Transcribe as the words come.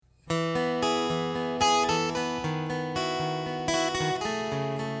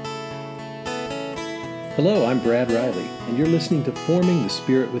Hello, I'm Brad Riley, and you're listening to Forming the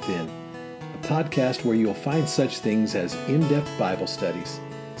Spirit Within, a podcast where you'll find such things as in-depth Bible studies,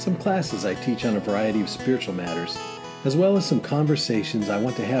 some classes I teach on a variety of spiritual matters, as well as some conversations I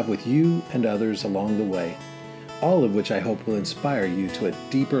want to have with you and others along the way, all of which I hope will inspire you to a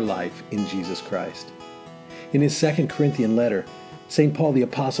deeper life in Jesus Christ. In his 2 Corinthian letter, St. Paul the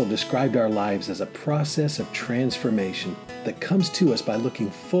Apostle described our lives as a process of transformation that comes to us by looking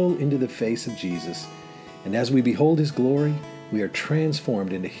full into the face of Jesus. And as we behold his glory, we are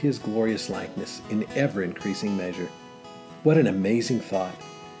transformed into his glorious likeness in ever-increasing measure. What an amazing thought,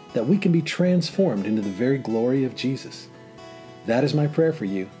 that we can be transformed into the very glory of Jesus. That is my prayer for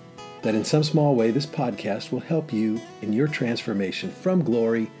you, that in some small way this podcast will help you in your transformation from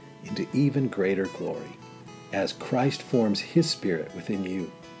glory into even greater glory, as Christ forms his Spirit within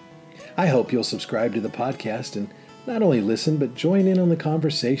you. I hope you'll subscribe to the podcast and not only listen, but join in on the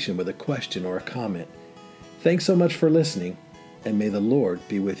conversation with a question or a comment. Thanks so much for listening, and may the Lord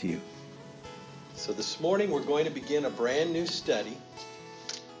be with you. So this morning we're going to begin a brand new study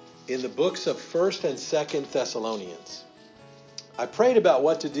in the books of 1st and 2nd Thessalonians. I prayed about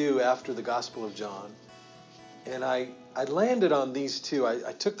what to do after the Gospel of John, and I landed on these two.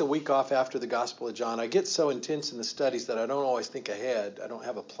 I took the week off after the Gospel of John. I get so intense in the studies that I don't always think ahead. I don't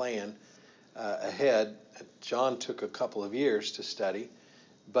have a plan ahead. John took a couple of years to study,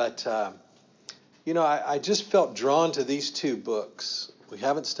 but I just felt drawn to these two books. We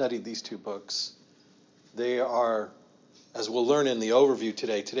haven't studied these two books. They are, as we'll learn in the overview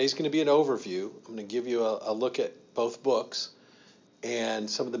today, today's going to be an overview. I'm going to give you a look at both books and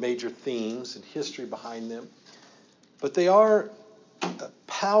some of the major themes and history behind them. But they are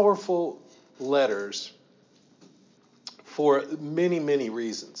powerful letters for many, many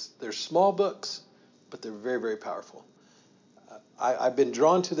reasons. They're small books, but they're very, very powerful. I've been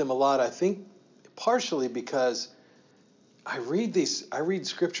drawn to them a lot, I think, partially because I read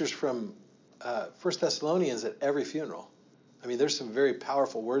scriptures from 1 Thessalonians at every funeral. I mean, there's some very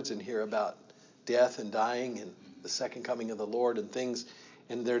powerful words in here about death and dying and the second coming of the Lord and things,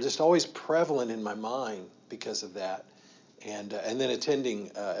 and they're just always prevalent in my mind because of that. And then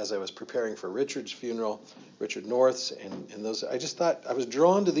attending, as I was preparing for Richard's funeral, Richard North's, and those, I just thought I was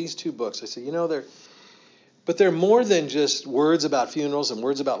drawn to these two books. I said, they're more than just words about funerals and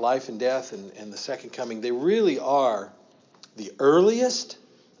words about life and death and the second coming. They really are the earliest,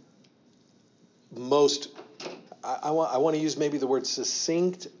 most, I want to use maybe the word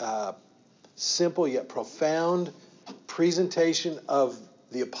succinct, simple yet profound presentation of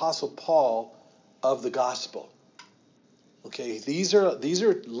the Apostle Paul of the gospel. Okay, these are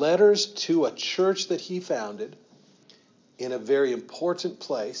letters to a church that he founded in a very important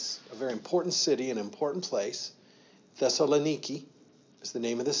place, a very important city, an important place. Thessaloniki is the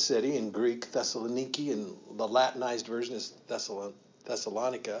name of the city. In Greek, Thessaloniki, and the Latinized version is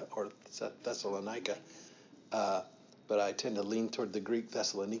Thessalonica or Thessalonica. But I tend to lean toward the Greek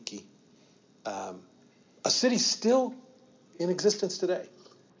Thessaloniki. A city still in existence today.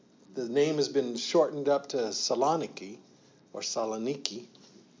 The name has been shortened up to Saloniki or Saloniki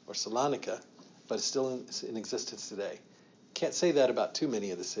or Salonika, but it's still in existence today. Can't say that about too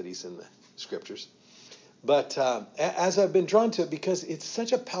many of the cities in the scriptures. But as I've been drawn to it, because it's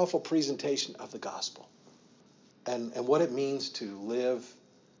such a powerful presentation of the gospel and what it means to live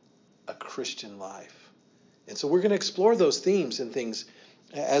a Christian life. And so we're going to explore those themes and things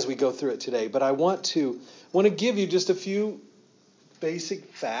as we go through it today. But I want to give you just a few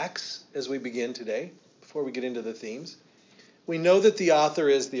basic facts as we begin today, before we get into the themes. We know that the author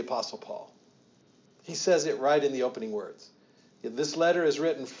is the Apostle Paul. He says it right in the opening words. This letter is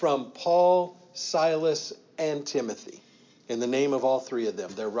written from Paul, Silas, and Timothy. In the name of all three of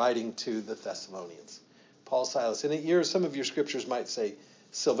them, they're writing to the Thessalonians. Paul, Silas. And some of your scriptures might say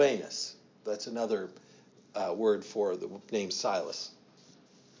Silvanus. That's another word for the name Silas.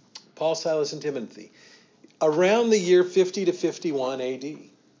 Paul, Silas, and Timothy. Around the year 50 to 51 AD.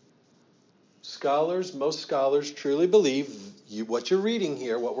 Most scholars truly believe what you're reading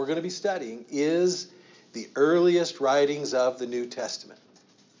here, what we're going to be studying, is the earliest writings of the New Testament.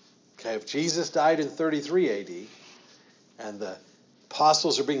 Okay, if Jesus died in 33 AD and the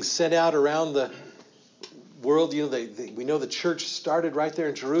apostles are being sent out around the world, we know the church started right there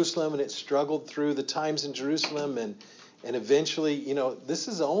in Jerusalem and it struggled through the times in Jerusalem and eventually, this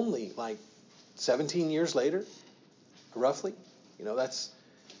is only like 17 years later, roughly.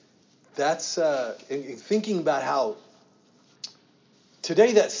 That's thinking about how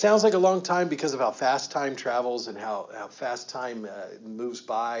today that sounds like a long time because of how fast time travels and how fast time moves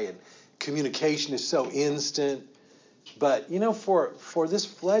by and communication is so instant. But, for this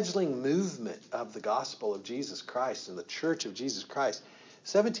fledgling movement of the gospel of Jesus Christ and the church of Jesus Christ,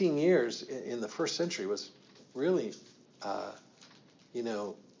 17 years in the first century was really,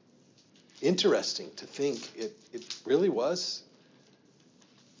 interesting to think. It really was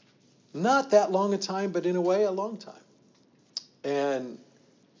not that long a time, but in a way, a long time. And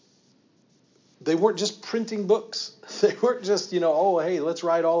they weren't just printing books. They weren't just, hey, let's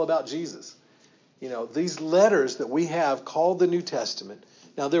write all about Jesus. These letters that we have called the New Testament.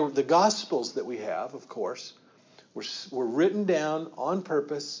 Now, the Gospels that we have, of course, were written down on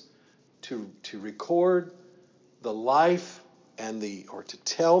purpose to record the life or to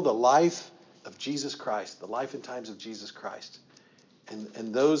tell the life of Jesus Christ, the life and times of Jesus Christ.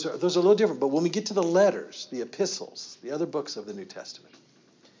 And those are a little different. But when we get to the letters, the epistles, the other books of the New Testament,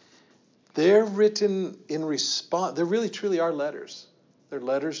 they're written in response. They really, truly are letters. They're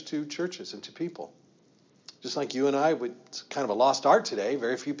letters to churches and to people. Just like you and I, it's kind of a lost art today.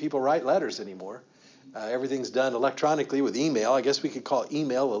 Very few people write letters anymore. Everything's done electronically with email. I guess we could call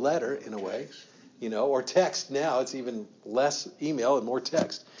email a letter in a way, or text now. It's even less email and more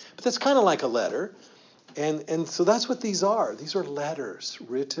text. But that's kind of like a letter. And so that's what these are. These are letters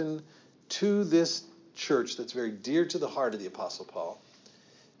written to this church that's very dear to the heart of the Apostle Paul.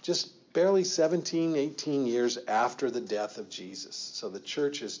 Just barely 17, 18 years after the death of Jesus. So the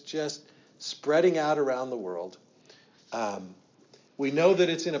church is just spreading out around the world. We know that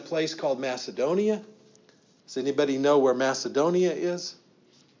it's in a place called Macedonia. Does anybody know where Macedonia is?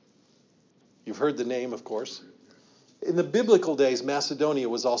 You've heard the name, of course. In the biblical days, Macedonia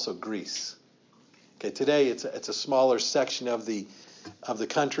was also Greece. Okay, today it's a smaller section of the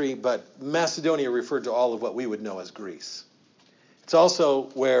country, but Macedonia referred to all of what we would know as Greece. It's also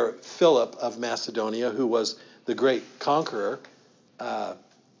where Philip of Macedonia, who was the great conqueror,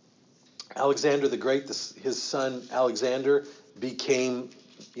 Alexander the Great, his son Alexander became,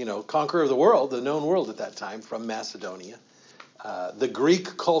 conqueror of the world, the known world at that time, from Macedonia. The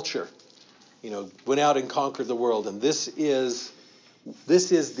Greek culture, went out and conquered the world, and this is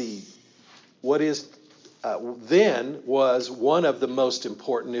what is then was one of the most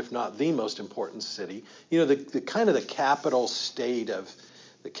important, if not the most important city. The kind of the capital state of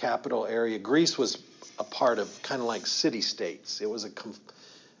the capital area. Greece was a part of kind of like city-states. It was a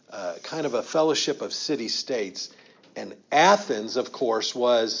kind of a fellowship of city-states. And Athens, of course,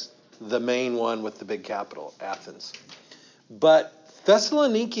 was the main one with the big capital, Athens. But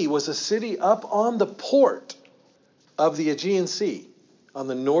Thessaloniki was a city up on the port of the Aegean Sea, on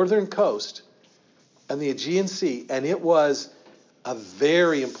the northern coast and the Aegean Sea, and it was a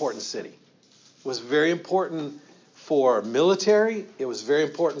very important city. It was very important for military. It was very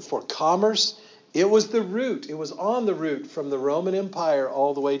important for commerce. It was the route. It was on the route from the Roman Empire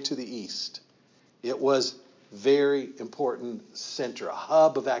all the way to the east. It was very important center, a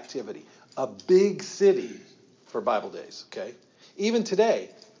hub of activity, a big city for Bible days, okay? Even today,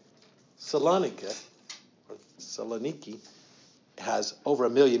 Saloniki has over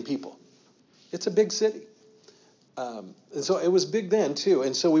 1 million people. It's a big city. And so it was big then, too.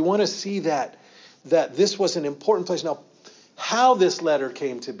 And so we want to see that this was an important place. Now, how this letter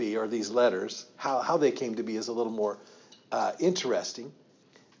came to be, or these letters, how they came to be is a little more interesting.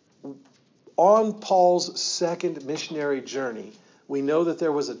 On Paul's second missionary journey, we know that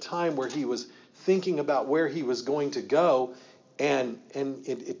there was a time where he was thinking about where he was going to go. And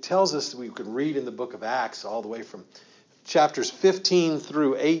it tells us that we can read in the book of Acts all the way from chapters 15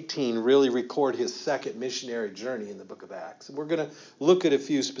 through 18 really record his second missionary journey in the book of Acts. And we're going to look at a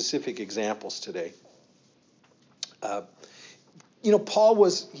few specific examples today. Paul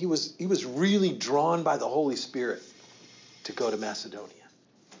was really drawn by the Holy Spirit to go to Macedonia.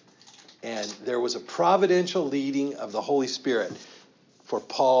 And there was a providential leading of the Holy Spirit for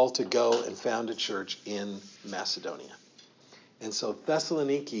Paul to go and found a church in Macedonia. And so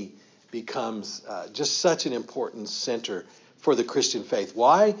Thessaloniki becomes just such an important center for the Christian faith.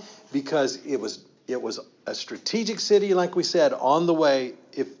 Why? Because it was a strategic city, like we said, on the way.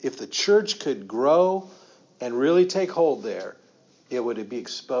 If the church could grow and really take hold there, it would be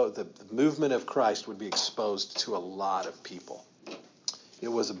exposed. The movement of Christ would be exposed to a lot of people.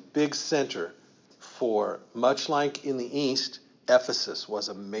 It was a big center for, much like in the East, Ephesus was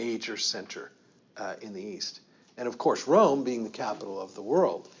a major center in the East. And of course, Rome being the capital of the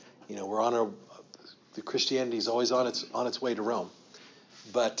world. The Christianity is always on its way to Rome.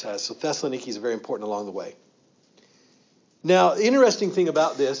 But so Thessaloniki is very important along the way. Now, the interesting thing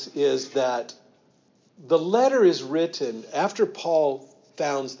about this is that the letter is written after Paul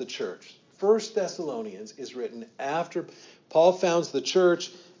founds the church. 1 Thessalonians is written after Paul founds the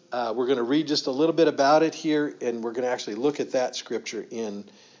church, We're going to read just a little bit about it here, and we're going to actually look at that scripture in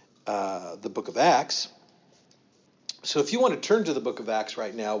the book of Acts. So if you want to turn to the book of Acts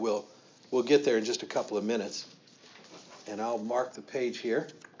right now, we'll get there in just a couple of minutes. And I'll mark the page here.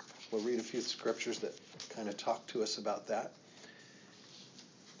 We'll read a few scriptures that kind of talk to us about that.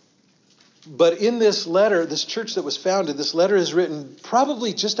 But in this letter, this church that was founded, this letter is written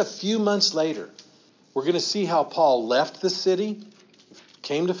probably just a few months later. We're going to see how Paul left the city,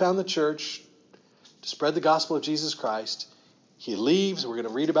 came to found the church, to spread the gospel of Jesus Christ. He leaves. We're going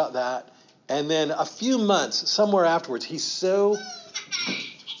to read about that. And then a few months, somewhere afterwards, he's so...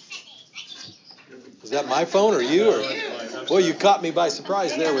 Is that my phone or you? Or... Boy, you caught me by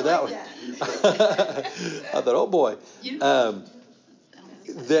surprise there with that one. I thought, oh boy.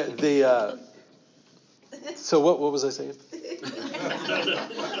 So what was I saying?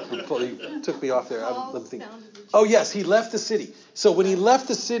 You took me off there. Let me think. Oh yes, he left the city. So when he left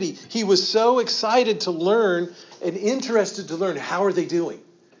the city, he was so excited to learn and interested to learn how are they doing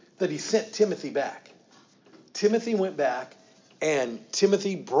that he sent Timothy back. Timothy went back, and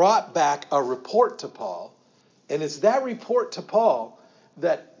Timothy brought back a report to Paul, and it's that report to Paul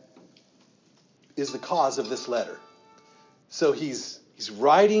that is the cause of this letter. So he's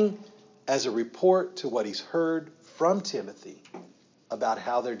writing as a report to what he's heard from Timothy about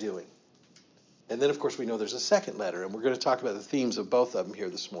how they're doing. And then, of course, we know there's a second letter, and we're going to talk about the themes of both of them here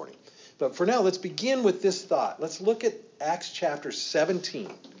this morning. But for now, let's begin with this thought. Let's look at Acts chapter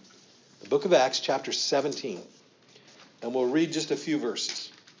 17, the book of Acts chapter 17. And we'll read just a few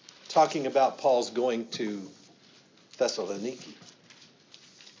verses, talking about Paul's going to Thessaloniki.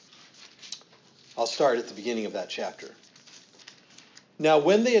 I'll start at the beginning of that chapter. Now,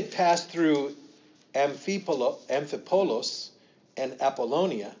 when they had passed through Amphipolis and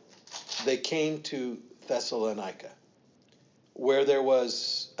Apollonia, they came to Thessalonica, where there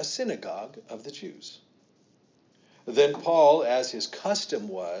was a synagogue of the Jews. Then Paul, as his custom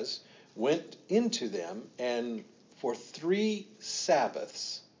was, went into them, and for 3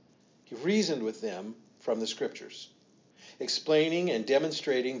 Sabbaths he reasoned with them from the Scriptures, explaining and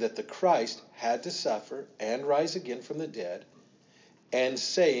demonstrating that the Christ had to suffer and rise again from the dead, and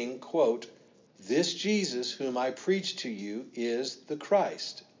saying, quote, "This Jesus whom I preach to you is the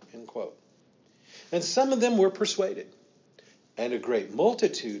Christ," end quote. And some of them were persuaded, and a great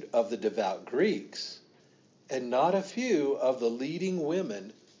multitude of the devout Greeks, and not a few of the leading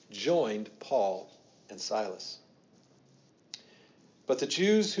women joined Paul and Silas. But the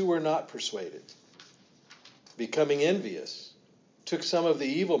Jews who were not persuaded, becoming envious, took some of the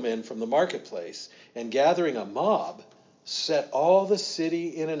evil men from the marketplace, and gathering a mob, set all the city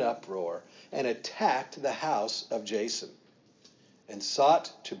in an uproar, and attacked the house of Jason, and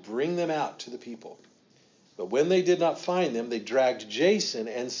sought to bring them out to the people. But when they did not find them, they dragged Jason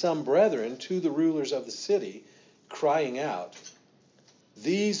and some brethren to the rulers of the city, crying out,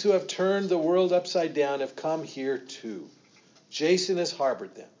 "These who have turned the world upside down have come here too. Jason has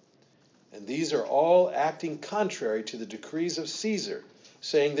harbored them. And these are all acting contrary to the decrees of Caesar,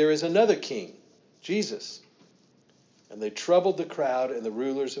 saying there is another king, Jesus." And they troubled the crowd and the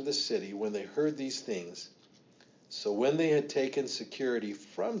rulers of the city when they heard these things. So when they had taken security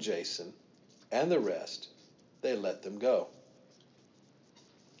from Jason and the rest, they let them go.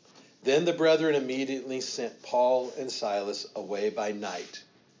 Then the brethren immediately sent Paul and Silas away by night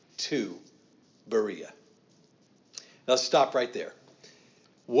to Berea. Now stop right there.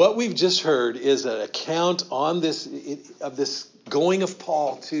 What we've just heard is an account of this going of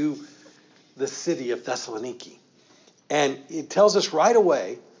Paul to the city of Thessaloniki. And it tells us right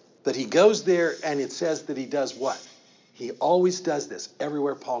away that he goes there, and it says that he does what? He always does this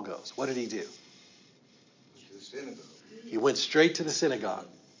everywhere Paul goes. What did he do? The synagogue. He went straight to the synagogue.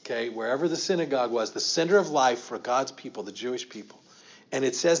 Okay, wherever the synagogue was, the center of life for God's people, the Jewish people. And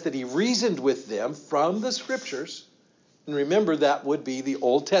it says that he reasoned with them from the Scriptures. And remember, that would be the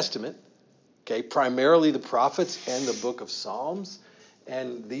Old Testament. Okay, primarily the prophets and the book of Psalms.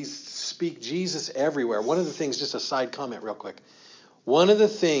 And these speak Jesus everywhere. One of the things, just a side comment real quick. One of the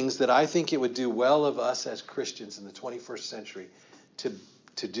things that I think it would do well of us as Christians in the 21st century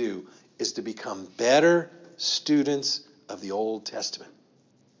to do is to become better students of the Old Testament.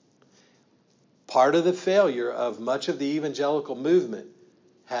 Part of the failure of much of the evangelical movement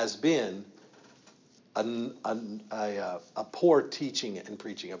has been a poor teaching and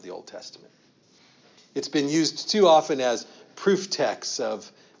preaching of the Old Testament. It's been used too often as proof texts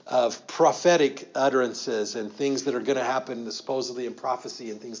of prophetic utterances and things that are going to happen supposedly in prophecy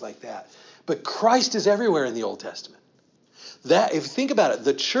and things like that. But Christ is everywhere in the Old Testament. That, if you think about it,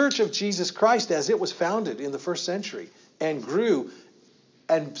 the church of Jesus Christ as it was founded in the first century and grew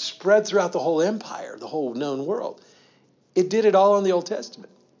and spread throughout the whole empire, the whole known world. It did it all in the Old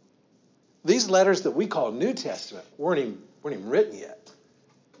Testament. These letters that we call New Testament weren't even written yet.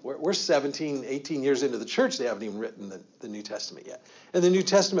 We're 17, 18 years into the church. They haven't even written the New Testament yet. And the New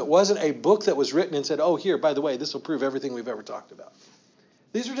Testament wasn't a book that was written and said, oh, here, by the way, this will prove everything we've ever talked about.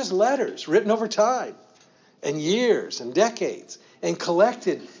 These are just letters written over time and years and decades and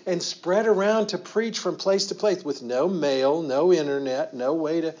collected and spread around to preach from place to place with no mail, no internet, no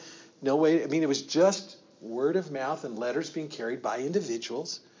way. I mean, it was just word of mouth and letters being carried by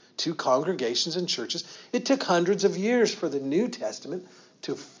individuals to congregations and churches. It took hundreds of years for the New Testament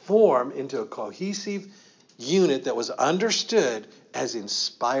to form into a cohesive unit that was understood as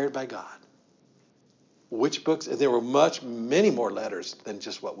inspired by God. Which books? There were many more letters than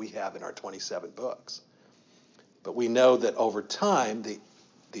just what we have in our 27 books. But we know that over time,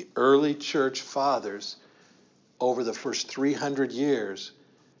 the early church fathers, over the first 300 years,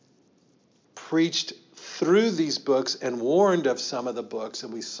 preached through these books and warned of some of the books,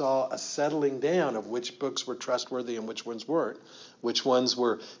 and we saw a settling down of which books were trustworthy and which ones weren't, which ones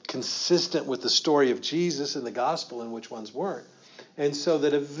were consistent with the story of Jesus and the gospel and which ones weren't. And so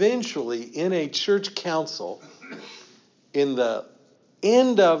that eventually in a church council in the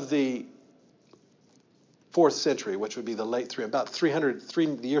end of the 4th century, which would be the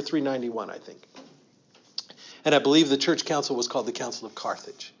the year 391, I think. And I believe the church council was called the Council of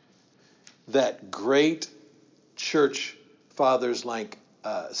Carthage. That great church fathers like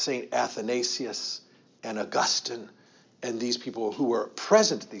St. Athanasius and Augustine and these people who were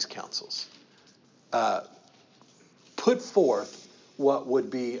present at these councils put forth what would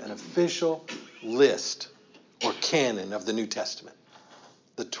be an official list or canon of the New Testament,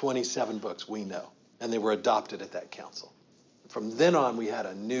 the 27 books we know, and they were adopted at that council. From then on, we had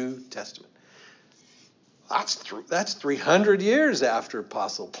a New Testament. That's 300 years after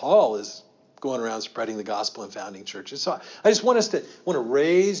Apostle Paul is going around spreading the gospel and founding churches. So I just want to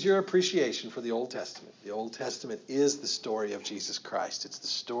raise your appreciation for the Old Testament. The Old Testament is the story of Jesus Christ. It's the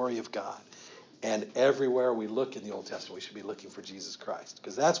story of God. And everywhere we look in the Old Testament, we should be looking for Jesus Christ.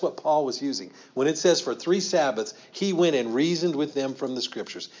 Because that's what Paul was using. When it says for 3 Sabbaths, he went and reasoned with them from the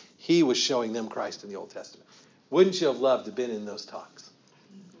Scriptures. He was showing them Christ in the Old Testament. Wouldn't you have loved to have been in those talks?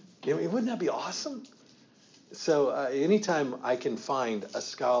 I mean, wouldn't that be awesome? So anytime I can find a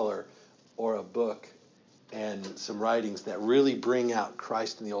scholar or a book and some writings that really bring out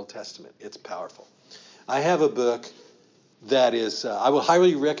Christ in the Old Testament, it's powerful. I have a book that is, I will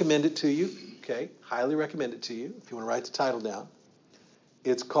highly recommend it to you. Okay, highly recommend it to you if you want to write the title down.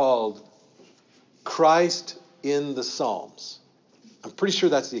 It's called Christ in the Psalms. I'm pretty sure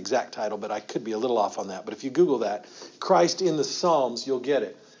that's the exact title, but I could be a little off on that. But if you Google that, Christ in the Psalms, you'll get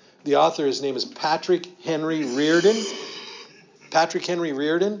it. The author, his name is Patrick Henry Reardon. Patrick Henry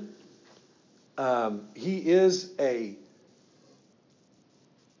Reardon. He is a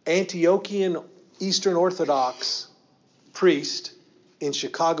Antiochian Eastern Orthodox priest in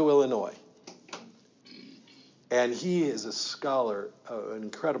Chicago, Illinois. And he is a scholar, an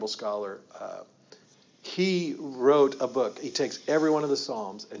incredible scholar. He wrote a book. He takes every one of the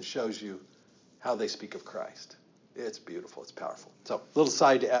Psalms and shows you how they speak of Christ. It's beautiful. It's powerful. So, a little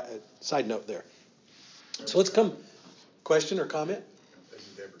side note there. So let's come. Question or comment? This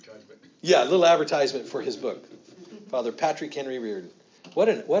is advertisement. Yeah, a little advertisement for his book. Father Patrick Henry Reardon. What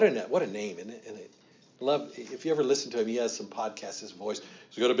a name, isn't it? Love. If you ever listen to him, he has some podcasts. His voice.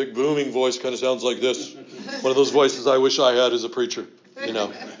 He's got a big booming voice. Kind of sounds like this. One of those voices I wish I had as a preacher. You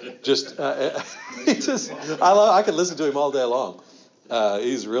know, I could listen to him all day long.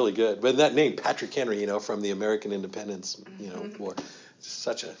 He's really good. But that name, Patrick Henry, from the American Independence, War,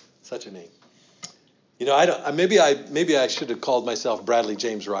 such a name. Maybe I should have called myself Bradley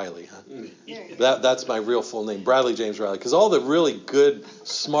James Riley. Huh? That's my real full name, Bradley James Riley. Because all the really good,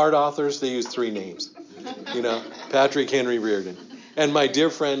 smart authors, they use 3 names. Patrick Henry Reardon. And my dear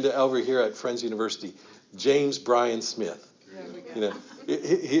friend over here at Friends University, James Bryan Smith.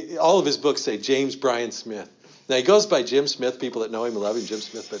 All of his books say James Bryan Smith. Now, he goes by Jim Smith. People that know him love him, Jim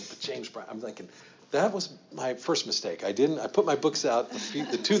Smith. But James Bryan, I'm thinking, that was my first mistake. I put my books out,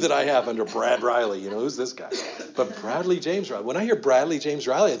 the 2 that I have, under Brad Riley. Who's this guy? But Bradley James Riley. When I hear Bradley James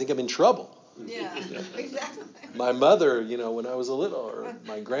Riley, I think I'm in trouble. Yeah, exactly. My mother, when I was a little, or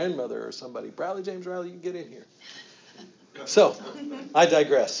my grandmother or somebody, Bradley James Riley, you get in here. So, I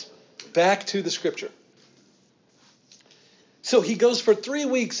digress. Back to the Scripture. So he goes for 3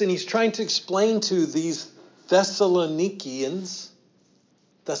 weeks and he's trying to explain to these Thessalonians,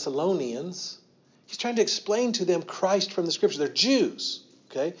 he's trying to explain to them Christ from the Scripture. They're Jews,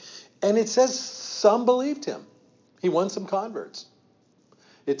 okay? And it says some believed him. He won some converts.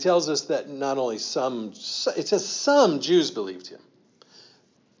 It tells us that not only it says some Jews believed him,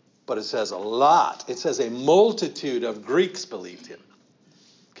 but it says a lot. It says a multitude of Greeks believed him.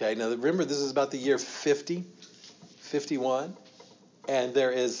 Okay, now remember this is about the year 50, 51, and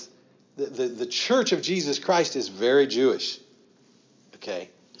there is the Church of Jesus Christ is very Jewish. Okay,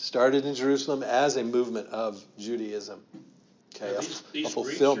 started in Jerusalem as a movement of Judaism. Okay, these a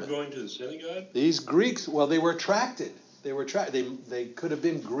fulfillment. Greeks are going to the synagogue? These Greeks, well, they were attracted. They could have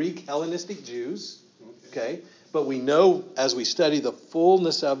been Greek Hellenistic Jews. Okay, but we know as we study the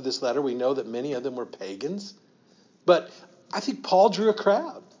fullness of this letter, we know that many of them were pagans. But I think Paul drew a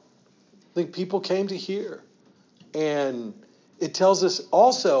crowd. I think people came to hear. And it tells us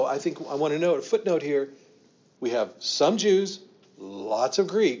also, I think I want to note, a footnote here, we have some Jews, lots of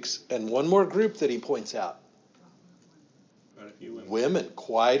Greeks, and one more group that he points out. Quite a few women. Women,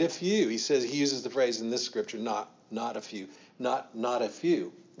 quite a few. He says, he uses the phrase in this scripture, not a few, not a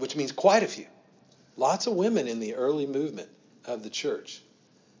few, which means quite a few. Lots of women in the early movement of the church.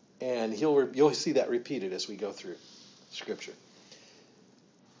 And you'll see that repeated as we go through Scripture.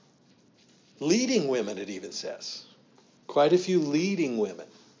 Leading women, it even says. Quite a few leading women.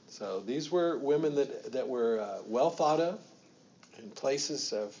 So these were women that were well thought of in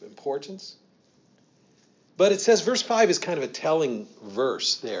places of importance. But it says verse 5 is kind of a telling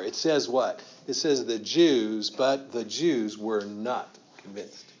verse there. It says what? It says the Jews were not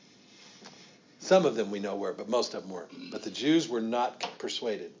convinced. Some of them we know were, but most of them weren't. But the Jews were not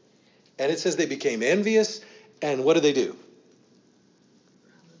persuaded. And it says they became envious, and what do?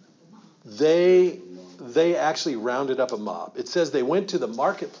 They actually rounded up a mob. It says they went to the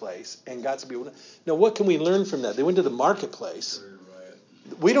marketplace and got some people. Now, what can we learn from that? They went to the marketplace.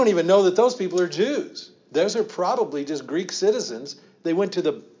 We don't even know that those people are Jews. Those are probably just Greek citizens. They went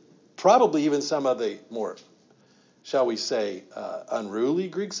to probably even some of the more, shall we say, unruly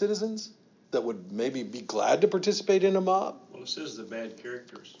Greek citizens that would maybe be glad to participate in a mob. Well, it says the bad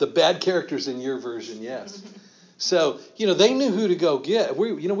characters. The bad characters in your version, yes. So, they knew who to go get. If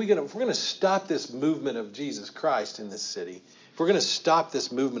we're going to stop this movement of Jesus Christ in this city, if we're going to stop this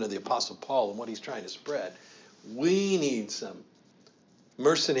movement of the Apostle Paul and what he's trying to spread, we need some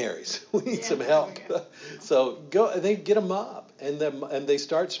mercenaries. We need some help. So they get a mob, and they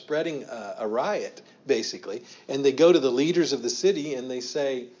start spreading a riot, basically. And they go to the leaders of the city, and they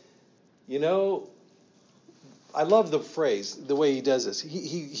say, I love the phrase, the way he does this.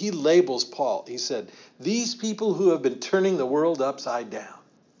 He labels Paul. He said, these people who have been turning the world upside down.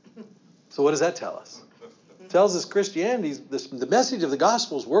 So what does that tell us? It tells us Christianity, the message of the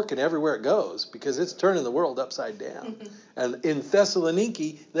gospel is working everywhere it goes because it's turning the world upside down. And in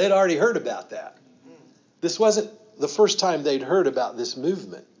Thessaloniki, they'd already heard about that. This wasn't the first time they'd heard about this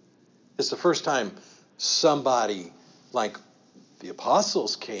movement. It's the first time somebody like the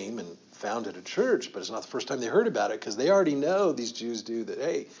apostles came and founded a church, but it's not the first time they heard about it because they already know, these Jews do, that,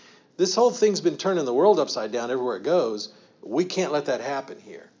 hey, this whole thing's been turning the world upside down everywhere it goes. We can't let that happen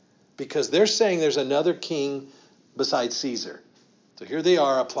here because they're saying there's another king besides Caesar. So here they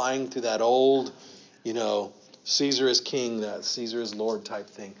are applying to that old, Caesar is king, Caesar is Lord type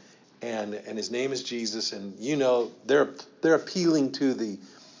thing. And his name is Jesus. And, they're appealing to the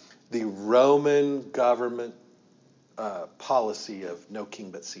Roman government policy of no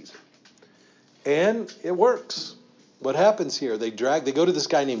king but Caesar. And it works. What happens here? They go to this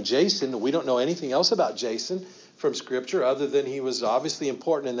guy named Jason. We don't know anything else about Jason from Scripture other than he was obviously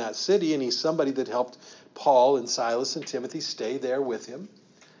important in that city, and he's somebody that helped Paul and Silas and Timothy stay there with him.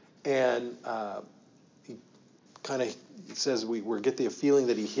 And he kind of, it says we get the feeling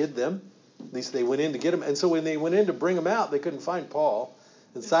that he hid them. At least they went in to get him. And so when they went in to bring him out, they couldn't find Paul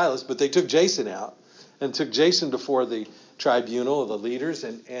and Silas, but they took Jason out and took Jason before the tribunal of the leaders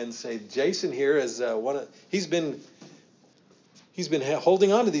and say, Jason here is he's been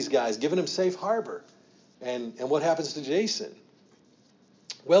holding on to these guys, giving them safe harbor. And what happens to Jason?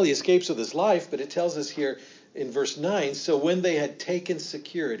 Well, he escapes with his life, but it tells us here in verse 9, so when they had taken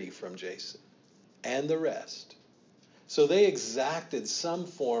security from Jason and the rest, so they exacted some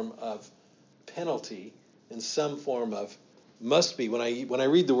form of penalty and some form of, must be, when I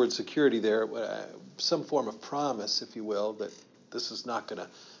read the word security there, some form of promise, if you will, that this is not going to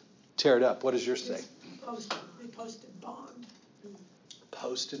tear it up. What does yours say? They posted bond.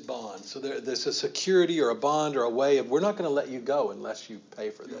 Posted bond. So there's a security or a bond or a way of, we're not going to let you go unless you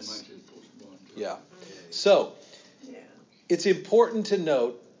pay for this. Yeah. So it's important to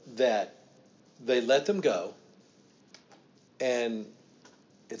note that they let them go, and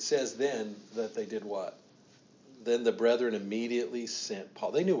it says then that they did what? Then the brethren immediately sent Paul.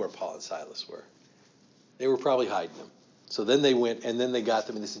 They knew where Paul and Silas were. They were probably hiding them. So then they went, and then they got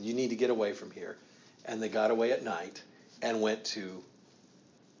them, and they said, you need to get away from here. And they got away at night and went to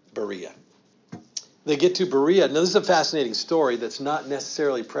Berea. They get to Berea. Now, this is a fascinating story that's not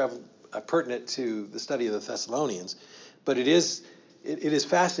necessarily pertinent to the study of the Thessalonians, but it is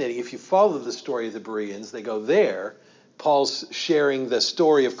fascinating. If you follow the story of the Bereans, they go there. Paul's sharing the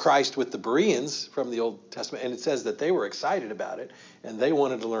story of Christ with the Bereans from the Old Testament, and it says that they were excited about it, and they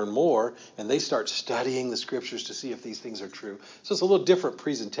wanted to learn more, and they start studying the Scriptures to see if these things are true. So it's a little different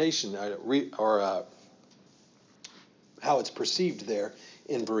presentation, or how it's perceived there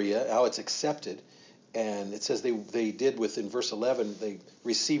in Berea, how it's accepted. And it says they did in verse 11, they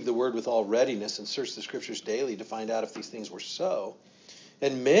received the word with all readiness and searched the Scriptures daily to find out if these things were so.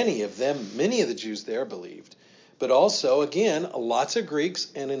 And many of the Jews there believed. But also, again, lots of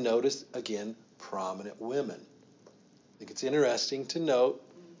Greeks, and notice, again, prominent women. I think it's interesting to note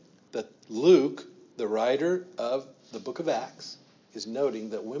that Luke, the writer of the book of Acts, is noting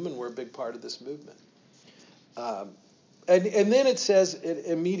that women were a big part of this movement. And then it says,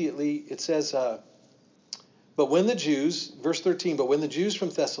 but when the Jews, verse 13, but when the Jews from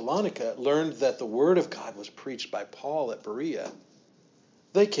Thessalonica learned that the word of God was preached by Paul at Berea,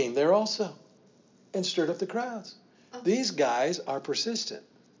 they came there also and stirred up the crowds. These guys are persistent,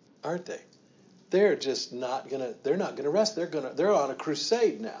 aren't they? They're just they're not gonna rest. They're on a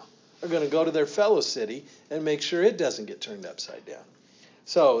crusade now. They're gonna go to their fellow city and make sure it doesn't get turned upside down.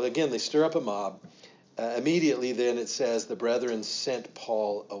 So again, they stir up a mob. Immediately then it says the brethren sent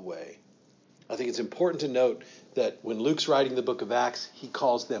Paul away. I think it's important to note that when Luke's writing the book of Acts, he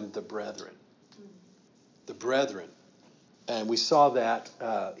calls them the brethren. The brethren. And we saw that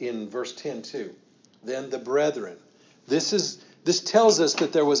in verse 10 too. Then the brethren. This tells us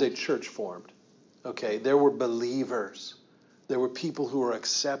that there was a church formed. Okay, there were believers. There were people who were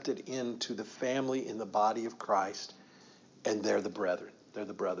accepted into the family in the body of Christ. And they're the brethren. They're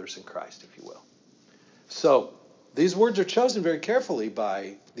the brothers in Christ, if you will. So these words are chosen very carefully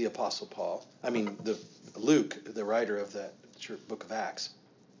by the Apostle Paul. Luke, the writer of that book of Acts.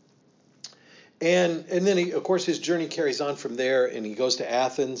 And then, of course, his journey carries on from there, and he goes to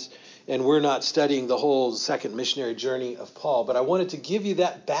Athens. And we're not studying the whole second missionary journey of Paul, but I wanted to give you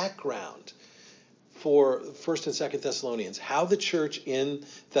that background for 1st and 2nd Thessalonians, how the church in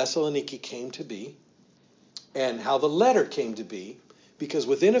Thessaloniki came to be, and how the letter came to be, because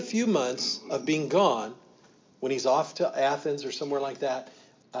within a few months of being gone, when he's off to Athens or somewhere like that,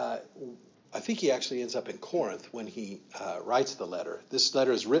 I think he actually ends up in Corinth when he writes the letter. This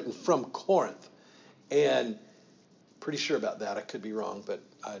letter is written from Corinth. And pretty sure about that. I could be wrong, but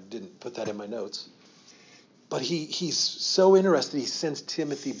I didn't put that in my notes. But he's so interested, he sends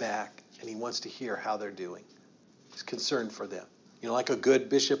Timothy back, and he wants to hear how they're doing. He's concerned for them. Like a good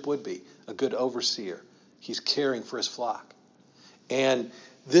bishop would be, a good overseer. He's caring for his flock. And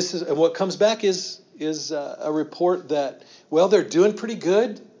what comes back is a report that, they're doing pretty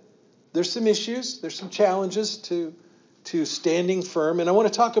good. There's some issues. There's some challenges to standing firm. And I want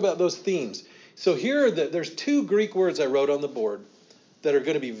to talk about those themes. So there's 2 Greek words I wrote on the board that are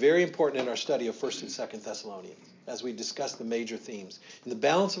going to be very important in our study of 1st and 2nd Thessalonians as we discuss the major themes. In the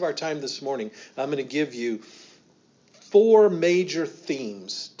balance of our time this morning, I'm going to give you 4 major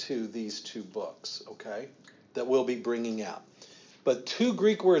themes to these 2 books, okay, that we'll be bringing out. But 2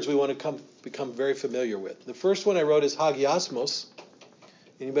 Greek words we want to become very familiar with. The first one I wrote is hagiasmos.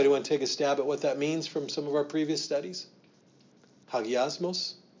 Anybody want to take a stab at what that means from some of our previous studies?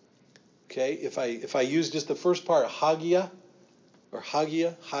 Hagiasmos. Okay, if I use just the first part, hagia, or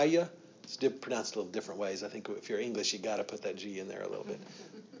hagia, it's pronounced a little different ways. I think if you're English, you got to put that G in there a little bit.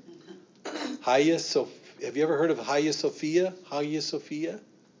 Have you ever heard of Hagia Sophia? Hagia Sophia?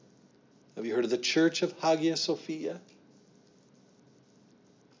 Have you heard of the Church of Hagia Sophia?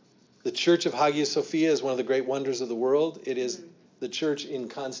 The Church of Hagia Sophia is one of the great wonders of the world. It is the church in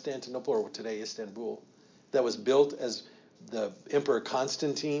Constantinople, or today Istanbul, that was built as the Emperor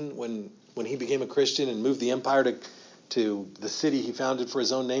Constantine, when he became a Christian and moved the empire to the city he founded for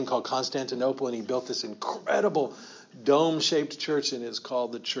his own name called Constantinople, and he built this incredible dome-shaped church, and it's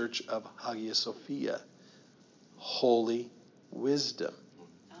called the Church of Hagia Sophia. Holy wisdom.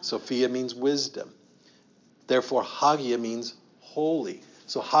 Sophia means wisdom. Therefore, Hagia means holy.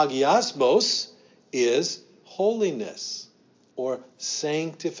 So hagiasmos is holiness or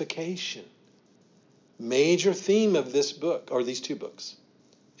sanctification. Major theme of this book, or these 2 books,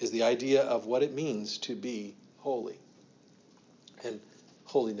 is the idea of what it means to be holy and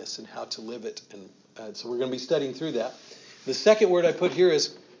holiness and how to live it. And so we're going to be studying through that. The second word I put here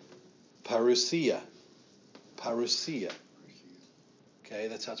is parousia. Parousia. Okay,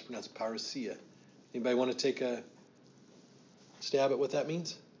 that's how it's pronounced, parousia. Anybody want to take a stab at what that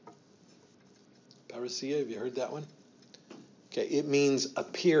means? Parousia, have you heard that one? Okay, it means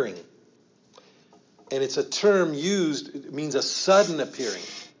appearing. And it's a term used, it means a sudden appearing.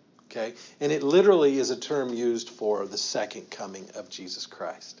 Okay? And it literally is a term used for the second coming of Jesus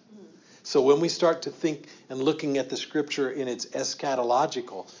Christ. So when we start to think and looking at the scripture in its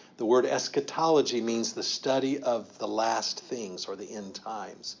eschatological, the word eschatology means the study of the last things or the end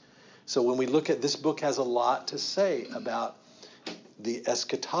times. So when we look at this book, has a lot to say about the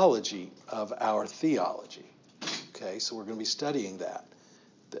eschatology of our theology. Okay, so we're going to be studying that.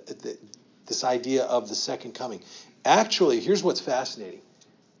 This idea of the second coming. Actually, here's what's fascinating.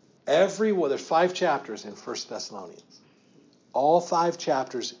 There's 5 chapters in 1 Thessalonians. All 5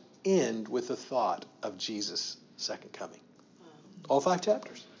 chapters end with the thought of Jesus' second coming. All 5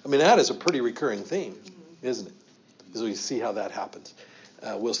 chapters. I mean, that is a pretty recurring theme, isn't it? As we see how that happens.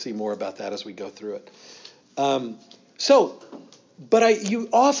 We'll see more about that as we go through it. You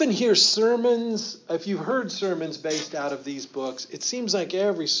often hear sermons, if you've heard sermons based out of these books, it seems like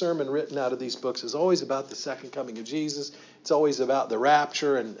every sermon written out of these books is always about the second coming of Jesus. It's always about the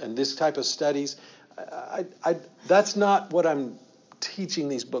rapture and this type of studies. That's not what I'm teaching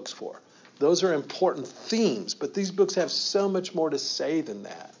these books for. Those are important themes, but these books have so much more to say than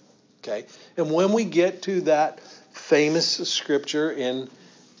that. Okay? And when we get to that famous scripture in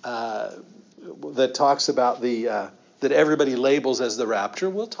that talks about that everybody labels as the rapture,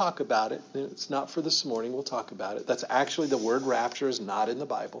 we'll talk about it. It's not for this morning. We'll talk about it. That's actually, the word rapture is not in the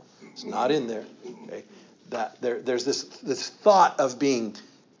Bible. It's not in there. Okay? There's this thought of being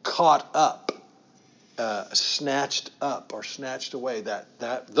caught up, snatched up or snatched away.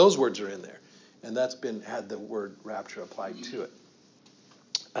 Those words are in there, and that's had the word rapture applied to it.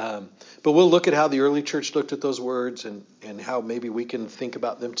 But we'll look at how the early church looked at those words and how maybe we can think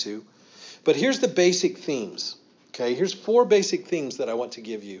about them too. But here's the basic themes. Okay, here's 4 basic themes that I want to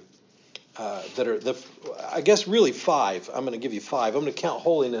give you. That are I guess really 5. I'm going to give you 5. I'm going to count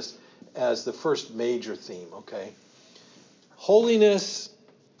holiness as the first major theme. Okay, holiness.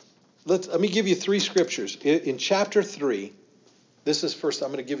 Let me give you 3 scriptures in chapter 3. This is first. I'm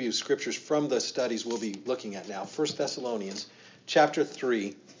going to give you scriptures from the studies we'll be looking at now. 1 Thessalonians, chapter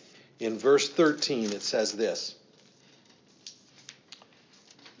 3, in verse 13. It says this.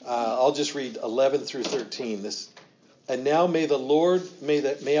 I'll just read 11 through 13. And now may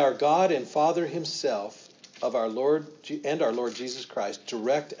our God and Father Himself of our Lord Jesus Christ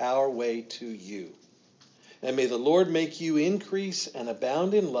direct our way to you. And may the Lord make you increase and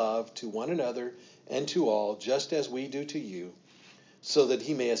abound in love to one another and to all, just as we do to you, so that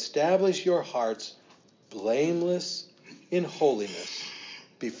He may establish your hearts blameless in holiness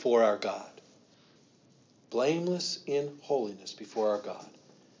before our God. Blameless in holiness before our God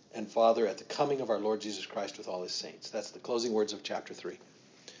and Father at the coming of our Lord Jesus Christ with all His saints. That's the closing words of chapter 3.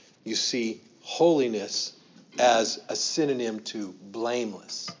 You see holiness as a synonym to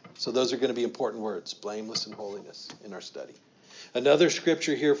blameless. So those are going to be important words, blameless and holiness, in our study. Another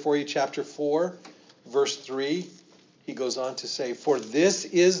scripture here for you, chapter 4, verse 3. He goes on to say, for this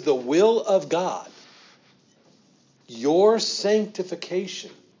is the will of God, your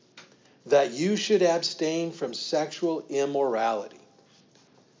sanctification, that you should abstain from sexual immorality.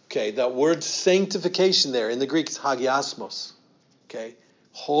 Okay, that word sanctification there in the Greek is hagiasmos. Okay,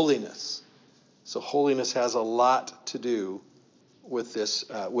 holiness. So holiness has a lot to do with this,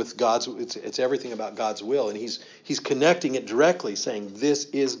 with God's. It's everything about God's will, and he's connecting it directly, saying this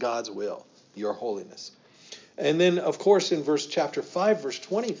is God's will, your holiness. And then, of course, in chapter 5, verse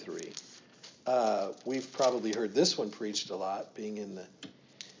 23, we've probably heard this one preached a lot, being in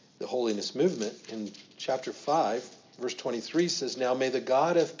the holiness movement. In chapter 5, verse 23 says, now may the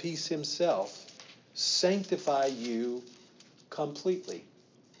God of peace Himself sanctify you completely.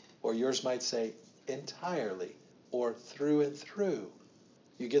 Or yours might say entirely, or through and through.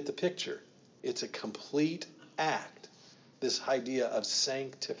 You get the picture. It's a complete act, this idea of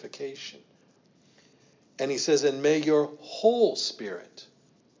sanctification. And he says, and may your whole spirit,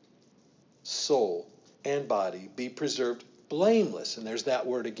 soul, and body be preserved blameless. And there's that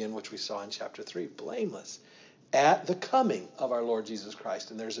word again, which we saw in chapter 3, blameless, at the coming of our Lord Jesus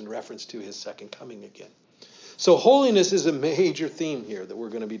Christ. And there's in reference to His second coming again. So holiness is a major theme here that we're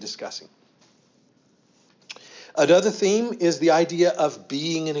going to be discussing. Another theme is the idea of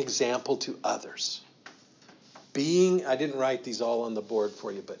being an example to others. I didn't write these all on the board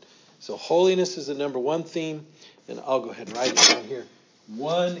for you, but so holiness is the number 1 theme, and I'll go ahead and write it down here.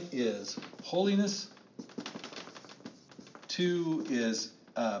 1 is holiness. 2 is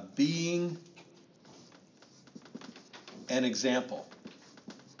being an example.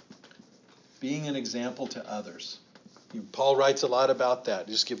 Being an example to others. Paul writes a lot about that.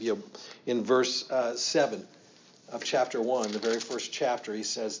 Just give you in verse 7 of chapter 1, the very first chapter, he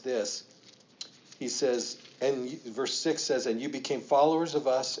says this. He says, verse 6 says, "And you became followers of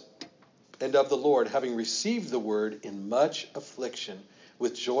us and of the Lord, having received the word in much affliction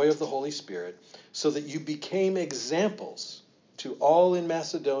with joy of the Holy Spirit, so that you became examples to all in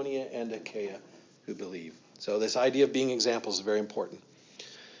Macedonia and Achaia who believe." So this idea of being examples is very important.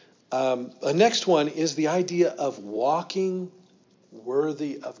 The next one is the idea of walking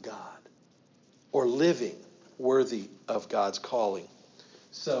worthy of God, or living worthy of God's calling.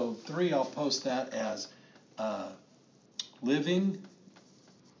 So 3, I'll post that as living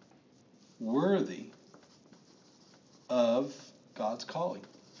worthy of God's calling.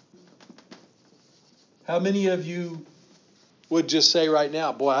 How many of you would just say right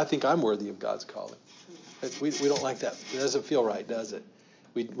now, boy, I think I'm worthy of God's calling? We don't like that. It doesn't feel right, does it?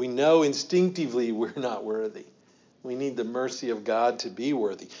 We know instinctively we're not worthy. We need the mercy of God to be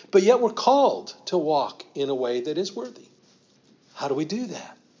worthy. But yet we're called to walk in a way that is worthy. How do we do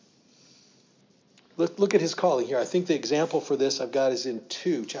that? Look at his calling here. I think the example for this I've got is in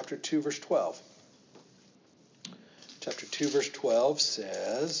chapter 2, verse 12. Chapter 2, verse 12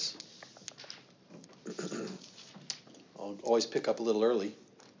 says, I'll always pick up a little early.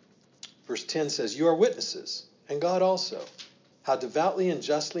 Verse 10 says, "You are witnesses, and God also, how devoutly and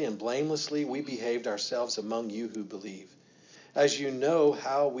justly and blamelessly we behaved ourselves among you who believe. As you know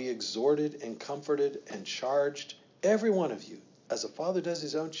how we exhorted and comforted and charged every one of you, as a father does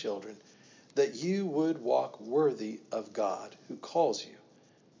his own children, that you would walk worthy of God who calls you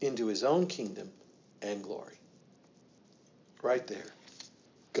into his own kingdom and glory." Right there.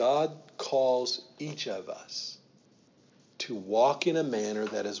 God calls each of us to walk in a manner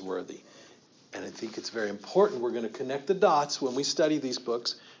that is worthy. And I think it's very important. We're going to connect the dots when we study these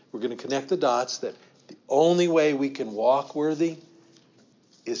books. We're going to connect the dots that the only way we can walk worthy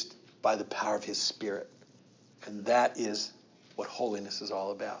is by the power of his Spirit. And that is what holiness is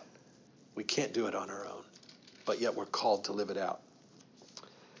all about. We can't do it on our own, but yet we're called to live it out.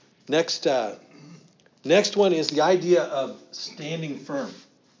 Next one is the idea of standing firm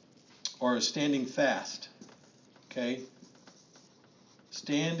or standing fast. Okay?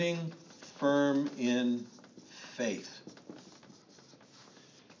 Standing firm in faith.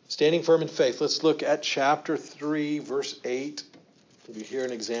 Standing firm in faith. Let's look at chapter 3, verse 8. You hear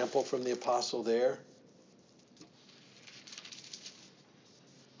an example from the apostle there.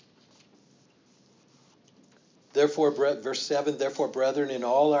 Therefore, verse 7, "Therefore, brethren, in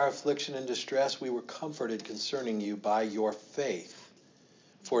all our affliction and distress, we were comforted concerning you by your faith.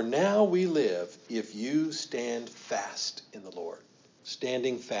 For now we live if you stand fast in the Lord."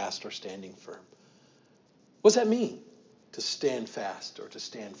 Standing fast or standing firm. What does that mean, to stand fast or to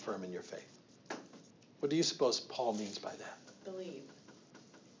stand firm in your faith? What do you suppose Paul means by that? Believe.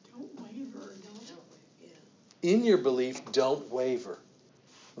 Don't waver. In your belief, don't waver.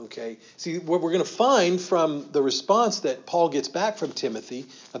 Okay? See, what we're going to find from the response that Paul gets back from Timothy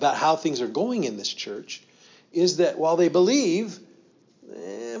about how things are going in this church is that while they believe,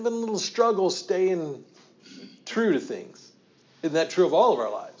 they have a little struggle staying true to things. Isn't that true of all of our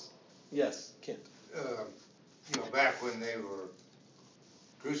lives? Yes, Kent. Back when they were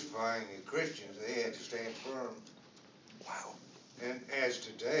crucifying the Christians, they had to stand firm. Wow. And as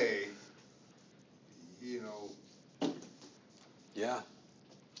today, Yeah.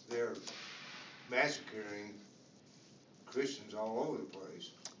 they're massacring Christians all over the place.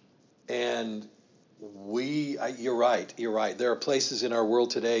 And you're right. There are places in our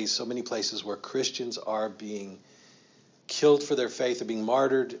world today, so many places where Christians are being killed for their faith, are being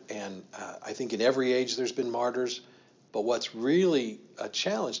martyred, and I think in every age there's been martyrs. But what's really a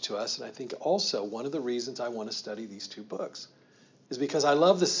challenge to us, and I think also one of the reasons I want to study these two books, is because I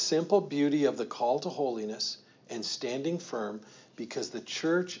love the simple beauty of the call to holiness and standing firm, because the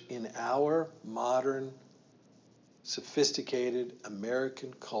church in our modern, sophisticated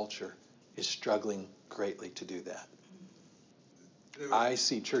American culture is struggling greatly to do that. I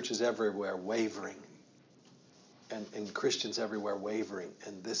see churches everywhere wavering, and Christians everywhere wavering,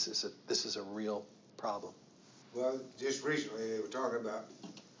 and this is a real problem. Well, just recently they were talking about,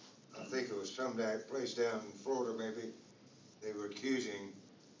 I think it was some place down in Florida maybe, they were accusing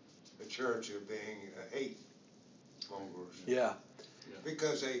the church of being hate mongers. Yeah.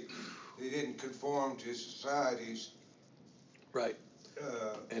 Because they didn't conform to society's Right.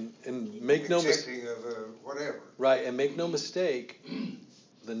 And make no accepting of whatever. Right, and make no mistake,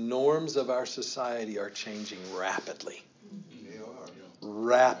 the norms of our society are changing rapidly. They are.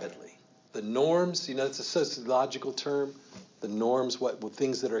 Rapidly. The norms, it's a sociological term. The norms, what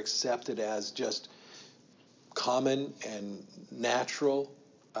things that are accepted as just common and natural,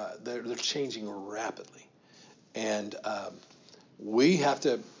 they're changing rapidly. And we have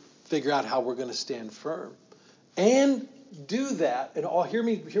to figure out how we're going to stand firm. And do that, and hear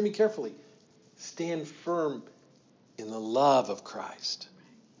me carefully, stand firm in the love of Christ.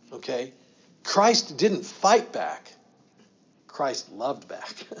 Okay? Christ didn't fight back. Christ loved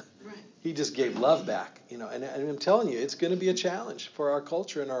back. Right. He just gave love back. And I'm telling you, it's going to be a challenge for our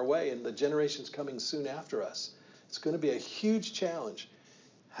culture and our way, and the generations coming soon after us. It's going to be a huge challenge.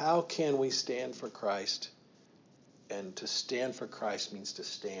 How can we stand for Christ? And to stand for Christ means to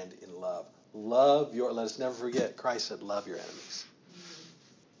stand in love. Let us never forget, Christ said, love your enemies.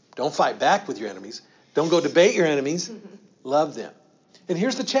 Don't fight back with your enemies. Don't go debate your enemies. Love them. And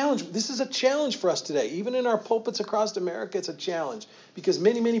here's the challenge. This is a challenge for us today. Even in our pulpits across America, it's a challenge. Because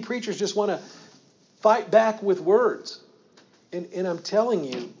many preachers just want to fight back with words. And I'm telling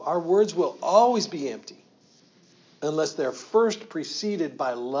you, our words will always be empty unless they're first preceded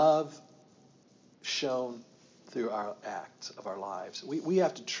by love shown through our acts of our lives. We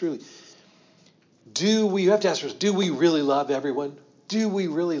have to truly... We have to ask ourselves, do we really love everyone? Do we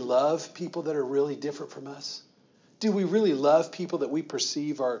really love people that are really different from us? Do we really love people that we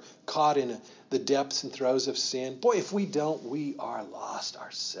perceive are caught in the depths and throes of sin? Boy, if we don't, we are lost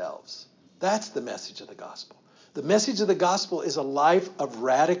ourselves. That's the message of the gospel. The message of the gospel is a life of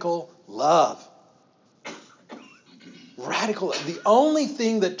radical love. Radical love. The only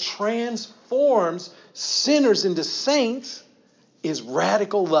thing that transforms sinners into saints is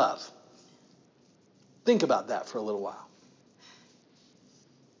radical love. Think about that for a little while.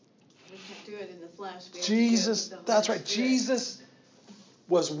 We can't do it in the flesh. Jesus, that's right. Jesus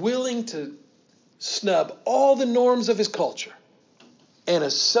was willing to snub all the norms of his culture and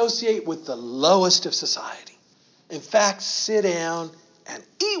associate with the lowest of society. In fact, sit down and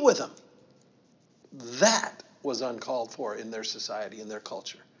eat with them. That was uncalled for in their society, in their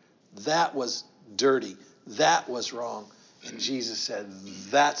culture. That was dirty. That was wrong. And Jesus said,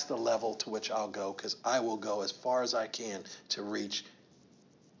 that's the level to which I'll go, because I will go as far as I can to reach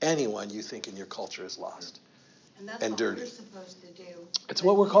anyone you think in your culture is lost and that's and what dirty. we're supposed to do. It's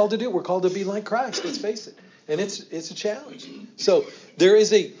what we're called to do. We're called to be like Christ, let's face it. And it's a challenge. So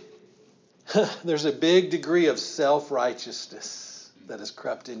there's a big degree of self-righteousness that has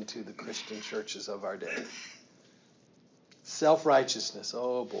crept into the Christian churches of our day. Self-righteousness,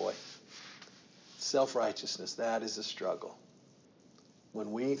 oh boy. Self-righteousness, that is a struggle.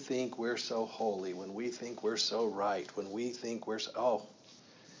 When we think we're so holy, when we think we're so right, when we think we're so...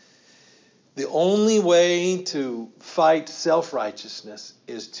 The only way to fight self-righteousness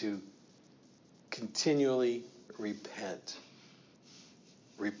is to continually repent.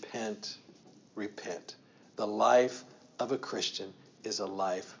 Repent. Repent. The life of a Christian is a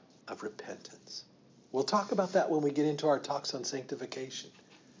life of repentance. We'll talk about that when we get into our talks on sanctification.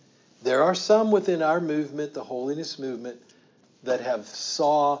 There are some within our movement, the holiness movement, that have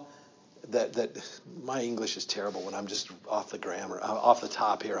saw that my English is terrible when I'm just off the grammar, off the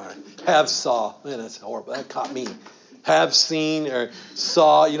top here. Have saw, man, that's horrible. That caught me. Have seen or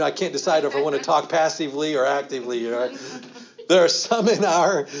saw. I can't decide if I want to talk passively or actively. There are some in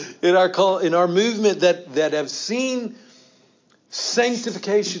our movement that have seen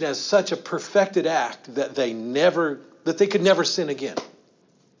sanctification as such a perfected act that they could never sin again.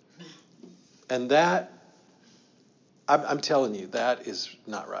 And that, I'm telling you, that is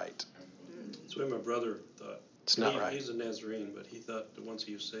not right. That's the way my brother thought. It's not right. He's a Nazarene, but he thought that once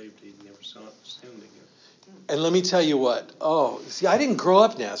he was saved, he'd never sinned again. And let me tell you what. I didn't grow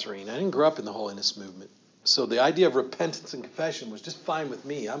up Nazarene. I didn't grow up in the holiness movement. So the idea of repentance and confession was just fine with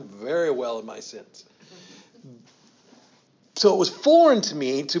me. I'm very well in my sins. So it was foreign to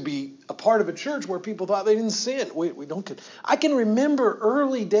me to be a part of a church where people thought they didn't sin. I can remember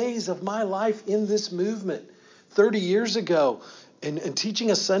early days of my life in this movement 30 years ago and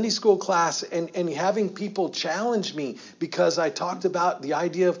teaching a Sunday school class and having people challenge me because I talked about the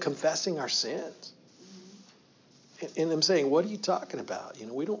idea of confessing our sins. And I'm saying, what are you talking about?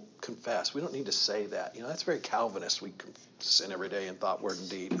 We don't confess. We don't need to say that. That's very Calvinist. We sin every day in thought, word, and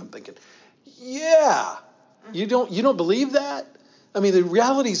deed. I'm thinking, yeah. You don't believe that? I mean, the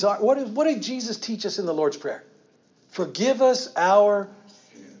realities are, what did Jesus teach us in the Lord's Prayer? Forgive us our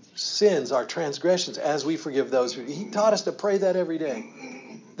sins, our transgressions, as we forgive those who... He taught us to pray that every day.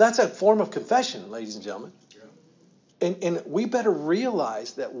 That's a form of confession, ladies and gentlemen. And we better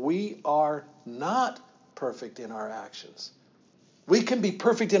realize that we are not perfect in our actions. We can be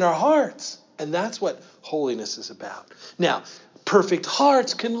perfect in our hearts. And that's what holiness is about. Now, perfect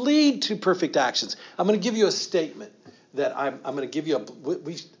hearts can lead to perfect actions. I'm going to give you a statement that I'm going to give you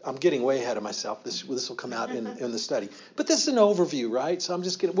I'm getting way ahead of myself. This will come out in the study. But this is an overview, right? So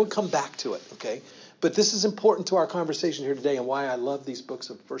we'll come back to it, okay? But this is important to our conversation here today and why I love these books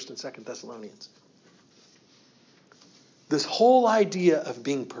of 1st and 2nd Thessalonians. This whole idea of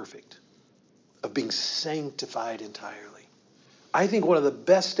being perfect, of being sanctified entirely. I think one of the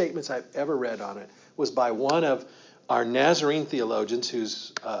best statements I've ever read on it was by one of our Nazarene theologians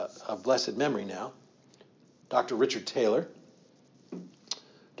who's of blessed memory now, Dr. Richard Taylor.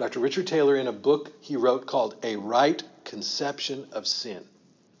 Dr. Richard Taylor, in a book he wrote called A Right Conception of Sin.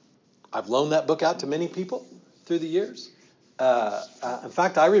 I've loaned that book out to many people through the years. In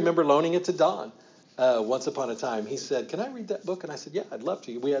fact, I remember loaning it to Don once upon a time. He said, "Can I read that book?" And I said, "Yeah, I'd love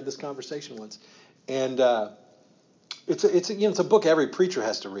to." We had this conversation once. And it's a book every preacher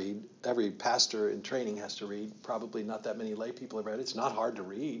has to read, every pastor in training has to read. Probably not that many lay people have read it. It's not hard to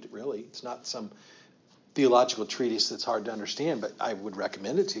read, really. It's not some theological treatise that's hard to understand, but I would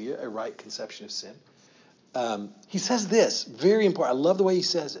recommend it to you, A Right Conception of Sin. He says this, very important. I love the way he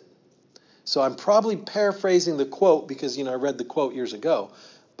says it. So I'm probably paraphrasing the quote because, I read the quote years ago,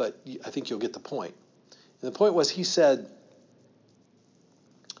 but I think you'll get the point. And the point was, he said,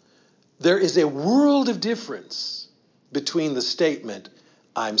 there is a world of difference between the statement,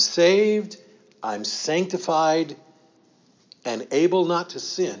 I'm saved, I'm sanctified, and able not to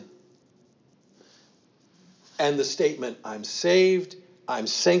sin, and the statement, I'm saved, I'm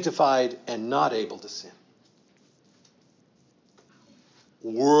sanctified, and not able to sin.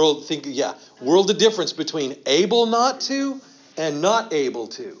 World of difference between able not to and not able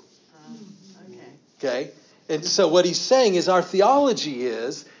to. Okay? And so what he's saying is our theology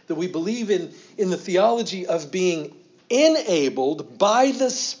is that we believe in the theology of being enabled by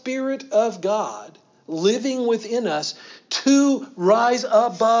the Spirit of God living within us to rise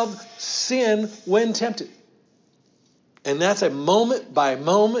above sin when tempted. And that's a moment by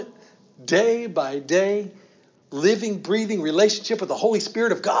moment, day by day, living, breathing relationship with the Holy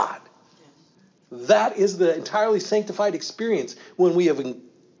Spirit of God. That is the entirely sanctified experience when we have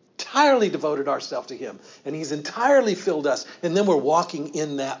entirely devoted ourselves to Him. And He's entirely filled us. And then we're walking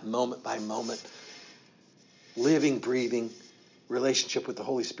in that moment by moment, living, breathing relationship with the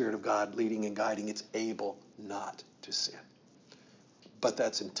Holy Spirit of God, leading and guiding. It's able not to sin. But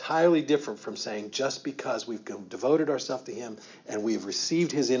that's entirely different from saying just because we've devoted ourselves to Him and we've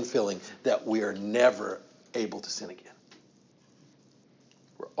received His infilling that we are never able to sin again.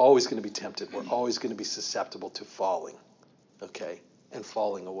 We're always going to be tempted. We're always going to be susceptible to falling, okay, and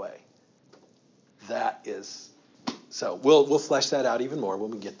falling away. That is, so we'll flesh that out even more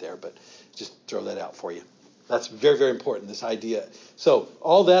when we get there, but just throw that out for you. That's very, very important, this idea. So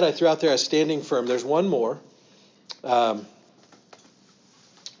all that I threw out there as standing firm. There's one more.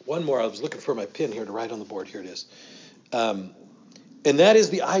 One more. I was looking for my pen here to write on the board. Here it is. And that is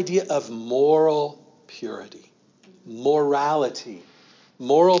the idea of moral purity. Morality.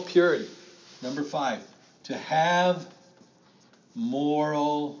 Moral purity. Number 5. To have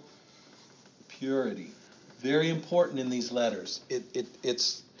moral purity. Very important in these letters.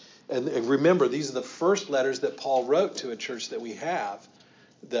 It's and remember, these are the first letters that Paul wrote to a church that we have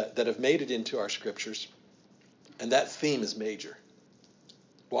that have made it into our scriptures. And that theme is major.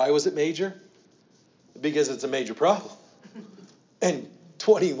 Why was it major? Because it's a major problem. And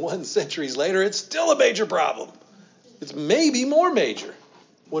 21 centuries later, it's still a major problem. It's maybe more major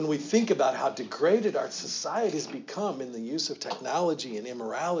when we think about how degraded our society has become in the use of technology and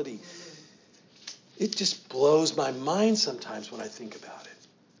immorality. It just blows my mind sometimes when I think about it.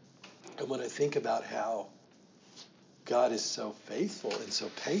 And when I think about how God is so faithful and so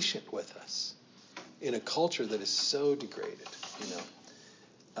patient with us in a culture that is so degraded,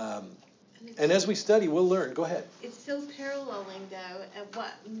 and as we study, we'll learn. Go ahead. It's so paralleling, though,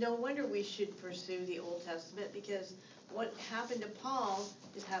 and no wonder we should pursue the Old Testament, because what happened to Paul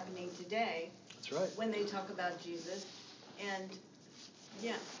is happening today. That's right. When they talk about Jesus, and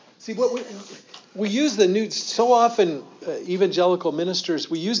yeah. See, what we use the New, so often evangelical ministers,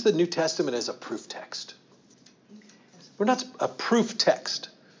 we use the New Testament as a proof text. We're not a proof text.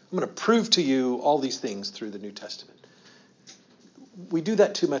 I'm going to prove to you all these things through the New Testament. We do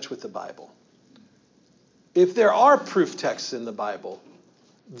that too much with the Bible. If there are proof texts in the Bible,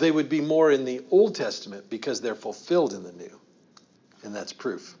 they would be more in the Old Testament because they're fulfilled in the New. And that's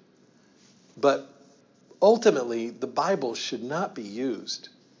proof. But ultimately, the Bible should not be used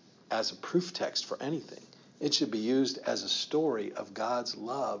as a proof text for anything. It should be used as a story of God's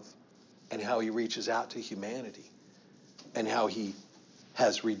love and how He reaches out to humanity and how He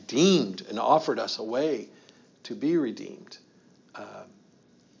has redeemed and offered us a way to be redeemed.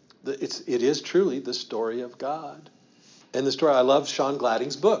 It is truly the story of God And the story, I love Sean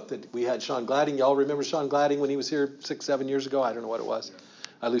Gladding's book. That we had Sean Gladding. Y'all remember Sean Gladding when he was here 6-7 years ago? I don't know what it was.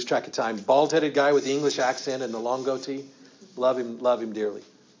 I lose track of time. Bald-headed guy with the English accent and the long goatee. Love him dearly.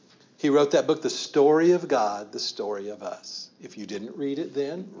 He wrote that book, The Story of God, The Story of Us. If you didn't read it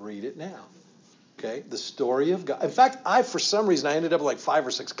then, read it now. Okay? The Story of God. In fact, for some reason, I ended up with like 5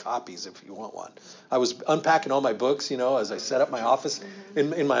 or 6 copies if you want one. I was unpacking all my books, as I set up my office.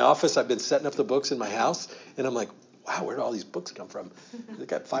 In my office, I've been setting up the books in my house. And I'm like, wow, where did all these books come from? I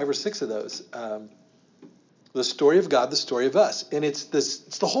got 5 or 6 of those. The Story of God, The Story of Us. And it's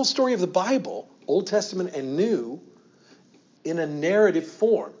the whole story of the Bible, Old Testament and New, in a narrative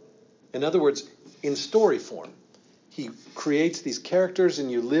form. In other words, in story form. He creates these characters and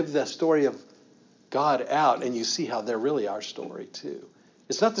you live the story of God out and you see how they're really our story too.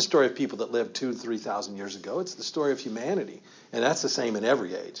 It's not the story of people that lived 2,000 to 3,000 years ago. It's the story of humanity. And that's the same in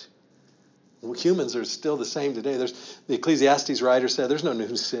every age. Humans are still the same today. The Ecclesiastes writer said there's no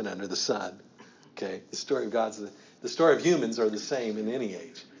new sin under the sun. Okay, the story of the story of humans are the same in any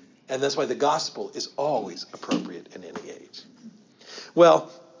age. And that's why the gospel is always appropriate in any age.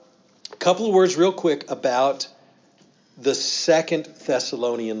 Well, a couple of words real quick about the 2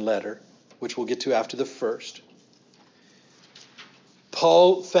 Thessalonian letter, which we'll get to after the first.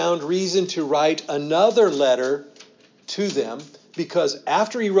 Paul found reason to write another letter to them because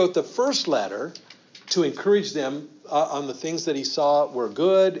after he wrote the first letter to encourage them on the things that he saw were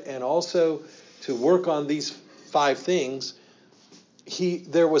good and also to work on these 5 things,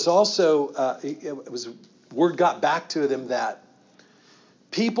 there was also, word got back to them that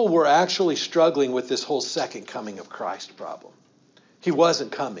people were actually struggling with this whole second coming of Christ problem. He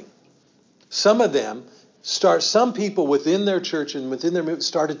wasn't coming. Some people within their church and within their movement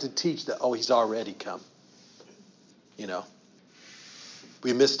started to teach that, he's already come.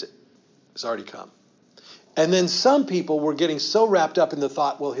 We missed it. He's already come. And then some people were getting so wrapped up in the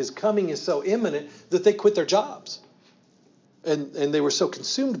thought, his coming is so imminent that they quit their jobs. And they were so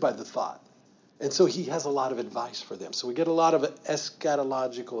consumed by the thought. And so he has a lot of advice for them. So we get a lot of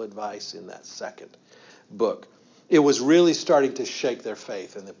eschatological advice in that second book. It was really starting to shake their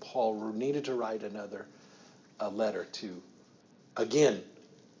faith, and that Paul needed to write another letter to, again,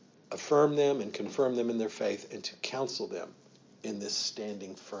 affirm them and confirm them in their faith and to counsel them in this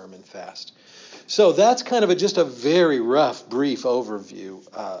standing firm and fast. So that's kind of just a very rough, brief overview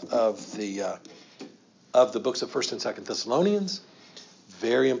of the books of 1st and 2nd Thessalonians.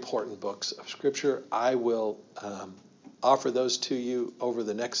 Very important books of Scripture. I will offer those to you over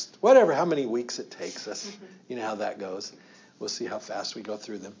the next, how many weeks it takes us. You know how that goes. We'll see how fast we go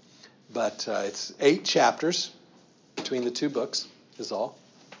through them. But it's 8 chapters between the 2 books is all.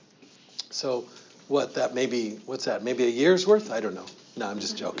 So what's that, maybe a year's worth? I don't know. No, I'm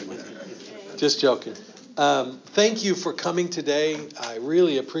just joking with you. Just joking. Thank you for coming today. I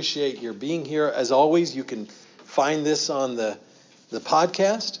really appreciate your being here. As always, you can find this on the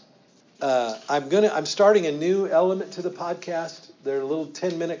podcast. I'm starting a new element to the podcast. They're little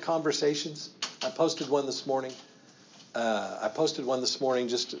 10-minute conversations. I posted one this morning.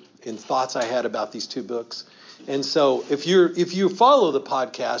 Just in thoughts I had about these 2 books. And so if you follow the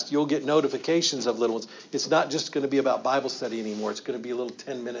podcast, you'll get notifications of little ones. It's not just going to be about Bible study anymore. It's going to be a little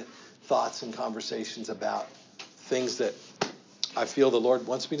 10-minute thoughts and conversations about things that I feel the Lord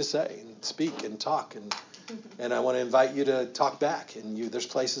wants me to say and speak and talk. And I want to invite you to talk back. And there's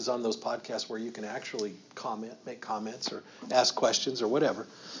places on those podcasts where you can actually make comments or ask questions or whatever.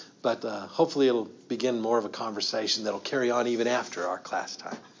 But hopefully it'll begin more of a conversation that'll carry on even after our class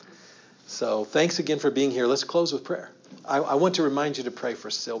time. So thanks again for being here. Let's close with prayer. I want to remind you to pray for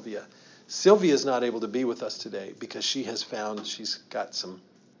Sylvia. Sylvia is not able to be with us today because she's got some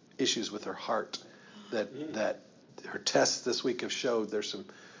issues with her heart that her tests this week have showed. There's some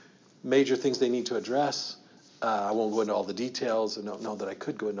major things they need to address. I won't go into all the details. I don't know that I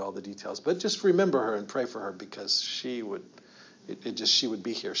could go into all the details, but just remember her and pray for her because she would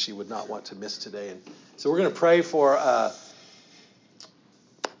be here. She would not want to miss today. And so we're going to pray for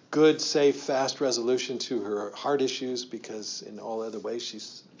good, safe, fast resolution to her heart issues because in all other ways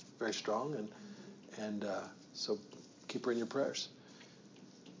she's very strong. And so keep her in your prayers.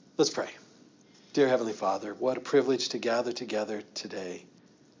 Let's pray. Dear Heavenly Father, what a privilege to gather together today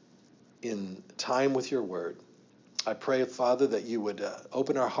in time with your word. I pray, Father, that you would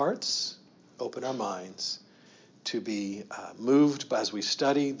open our hearts, open our minds to be moved as we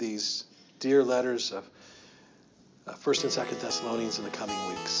study these dear letters of 1st and 2nd Thessalonians in the coming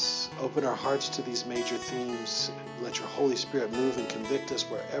weeks. Open our hearts to these major themes. Let your Holy Spirit move and convict us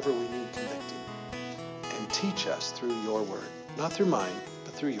wherever we need convicting. And teach us through your word, not through mine,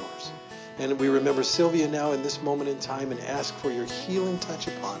 but through yours. And we remember Sylvia now in this moment in time and ask for your healing touch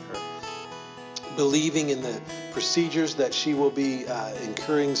upon her, believing in the procedures that she will be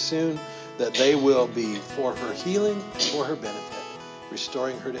incurring soon, that they will be for her healing, for her benefit,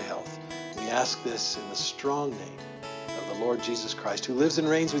 restoring her to health. We ask this in the strong name of the Lord Jesus Christ, who lives and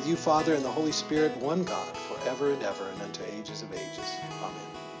reigns with you, Father, and the Holy Spirit, one God, forever and ever, and unto ages of ages. Amen.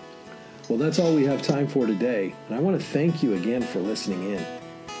 Well, that's all we have time for today, and I want to thank you again for listening in.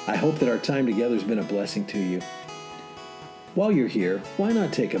 I hope that our time together has been a blessing to you. While you're here, why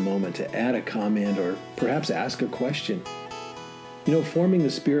not take a moment to add a comment or perhaps ask a question? You know, Forming the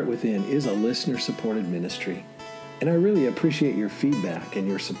Spirit Within is a listener-supported ministry, and I really appreciate your feedback and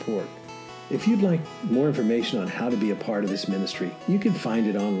your support. If you'd like more information on how to be a part of this ministry, you can find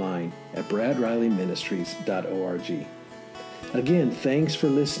it online at bradrileyministries.org. Again, thanks for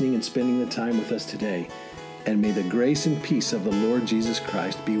listening and spending the time with us today, and may the grace and peace of the Lord Jesus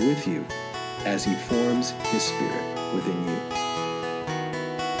Christ be with you as He forms His Spirit within you.